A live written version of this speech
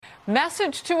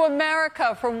Message to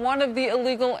America from one of the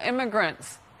illegal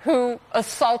immigrants who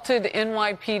assaulted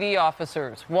NYPD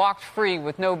officers, walked free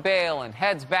with no bail, and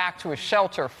heads back to a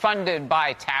shelter funded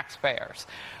by taxpayers.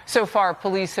 So far,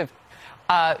 police have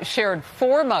shared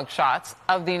 4 mugshots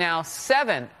of the now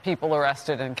 7 people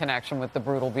arrested in connection with the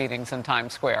brutal beatings in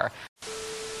Times Square.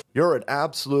 You're an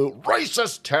absolute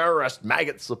racist, terrorist,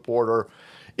 maggot supporter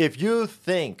if you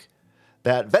think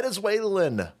that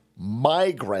Venezuelan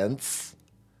migrants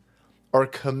are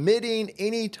committing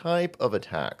any type of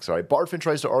attacks. All right, Bartfin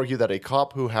tries to argue that a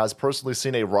cop who has personally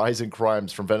seen a rise in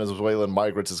crimes from Venezuelan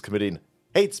migrants is committing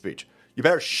hate speech. You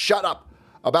better shut up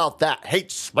about that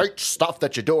hate speech stuff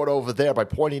that you're doing over there by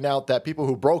pointing out that people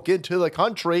who broke into the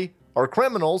country are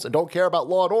criminals and don't care about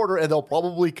law and order, and they'll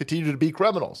probably continue to be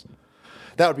criminals.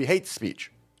 That would be hate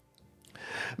speech.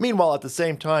 Meanwhile, at the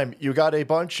same time, you got a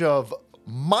bunch of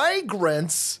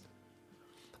migrants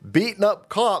beating up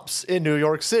cops in New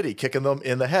York City, kicking them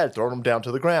in the head, throwing them down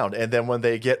to the ground. And then when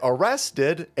they get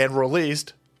arrested and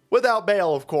released, without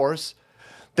bail, of course,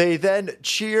 they then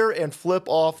cheer and flip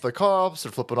off the cops or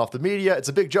flipping off the media. It's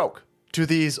a big joke to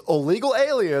these illegal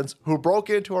aliens who broke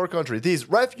into our country. These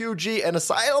refugee and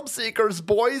asylum seekers,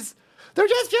 boys. They're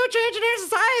just future engineer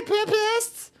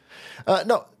scientists.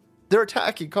 No, they're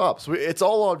attacking cops. It's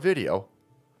all on video.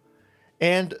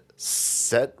 And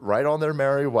set right on their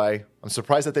merry way. I'm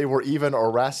surprised that they were even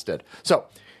arrested. So,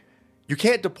 you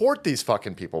can't deport these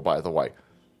fucking people, by the way.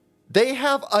 They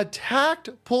have attacked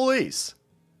police.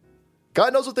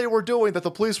 God knows what they were doing that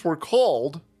the police were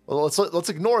called. Well, let's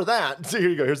ignore that. So here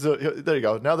you go. There you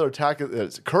go. Now they're attacking,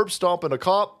 curb stomping a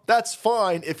cop. That's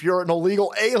fine if you're an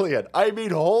illegal alien. I mean,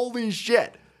 holy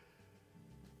shit.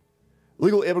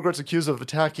 Legal immigrants accused of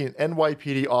attacking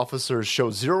NYPD officers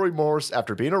show zero remorse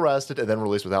after being arrested and then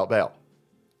released without bail.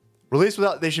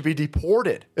 They should be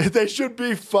deported. They should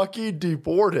be fucking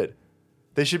deported.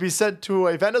 They should be sent to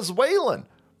a Venezuelan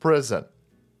prison.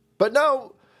 But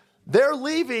no, they're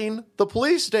leaving the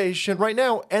police station right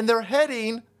now and they're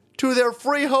heading to their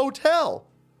free hotel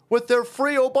with their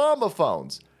free Obama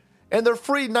phones and their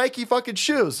free Nike fucking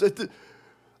shoes.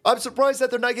 I'm surprised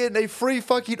that they're not getting a free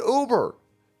fucking Uber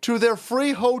to their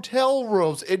free hotel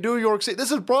rooms in New York City.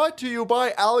 This is brought to you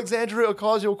by Alexandria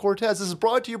Ocasio-Cortez. This is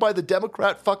brought to you by the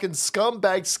Democrat fucking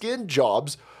scumbag skin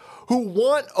jobs who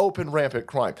want open rampant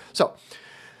crime. So,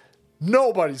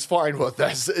 nobody's fine with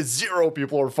this. 0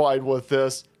 people are fine with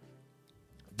this.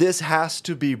 This has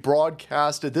to be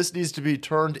broadcasted. This needs to be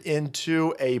turned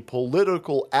into a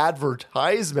political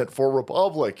advertisement for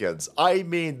Republicans. I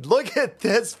mean, look at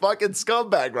this fucking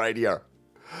scumbag right here.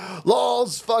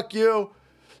 Laws, fuck you.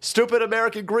 Stupid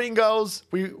American gringos.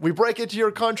 We break into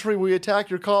your country, we attack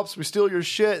your cops, we steal your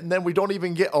shit, and then we don't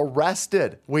even get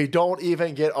arrested.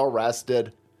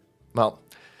 Well,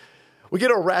 we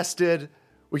get arrested,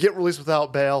 we get released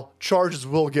without bail, charges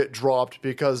will get dropped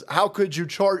because how could you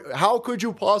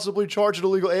possibly charge an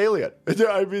illegal alien?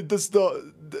 I mean,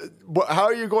 how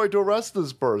are you going to arrest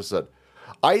this person?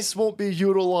 ICE won't be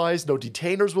utilized. No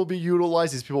detainers will be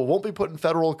utilized. These people won't be put in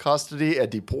federal custody and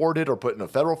deported or put in a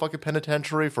federal fucking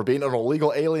penitentiary for being an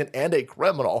illegal alien and a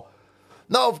criminal.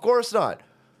 No, of course not.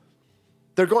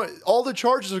 All the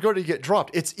charges are going to get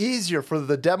dropped. It's easier for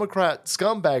the Democrat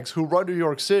scumbags who run New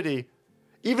York City,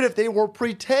 even if they were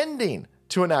pretending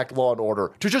to enact law and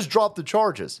order, to just drop the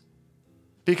charges.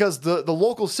 Because the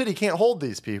local city can't hold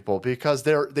these people because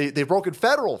they've broken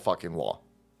federal fucking law.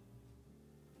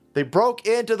 They broke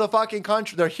into the fucking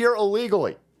country. They're here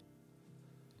illegally.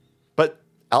 But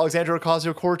Alexandria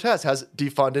Ocasio-Cortez has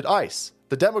defunded ICE.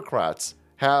 The Democrats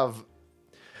have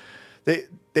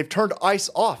they've turned ICE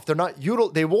off. They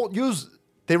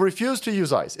refuse to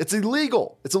use ICE. It's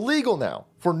illegal. It's illegal now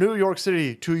for New York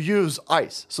City to use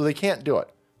ICE. So they can't do it.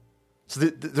 So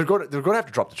they're going to have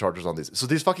to drop the charges on these. So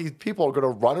these fucking people are going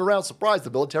to run around, surprise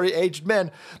the military-aged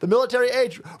men, the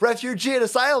military-aged refugee and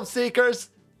asylum seekers.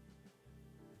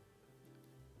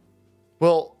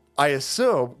 Well, I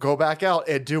assume go back out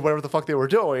and do whatever the fuck they were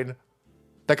doing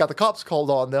that got the cops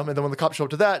called on them. And then when the cops show up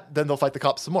to that, then they'll fight the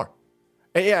cops some more.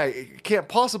 And yeah, I can't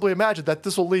possibly imagine that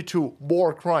this will lead to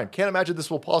more crime. Can't imagine this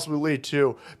will possibly lead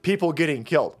to people getting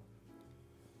killed.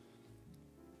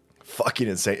 Fucking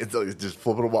insane. It's just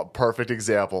flipping about perfect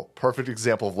example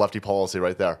of lefty policy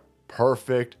right there.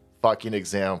 Perfect fucking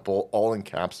example, all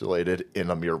encapsulated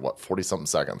in a mere, 40-something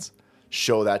seconds.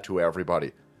 Show that to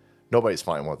everybody. Nobody's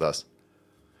fine with this.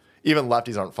 Even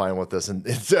lefties aren't fine with this. And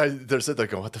they're sitting there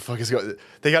going, what the fuck is going on?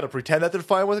 They got to pretend that they're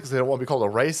fine with it because they don't want to be called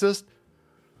a racist.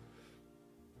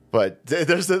 But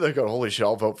they're going, holy shit,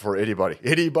 I'll vote for anybody.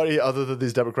 Anybody other than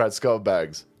these Democrat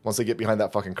scumbags. Once they get behind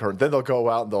that fucking curtain, then they'll go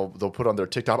out and they'll put on their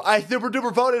TikTok, I super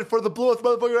duper voted for the bluest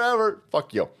motherfucker ever.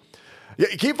 Fuck you. Yeah,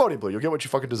 keep voting blue. You'll get what you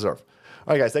fucking deserve.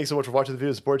 All right, guys, thanks so much for watching the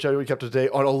video. Support channel we kept today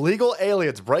on illegal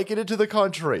aliens breaking into the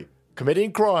country,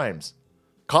 committing crimes,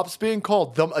 cops being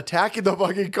called, them attacking the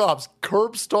fucking cops,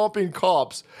 curb stomping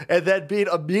cops, and then being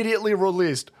immediately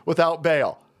released without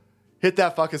bail. Hit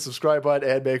that fucking subscribe button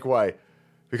and make way,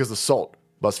 because the salt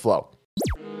must flow.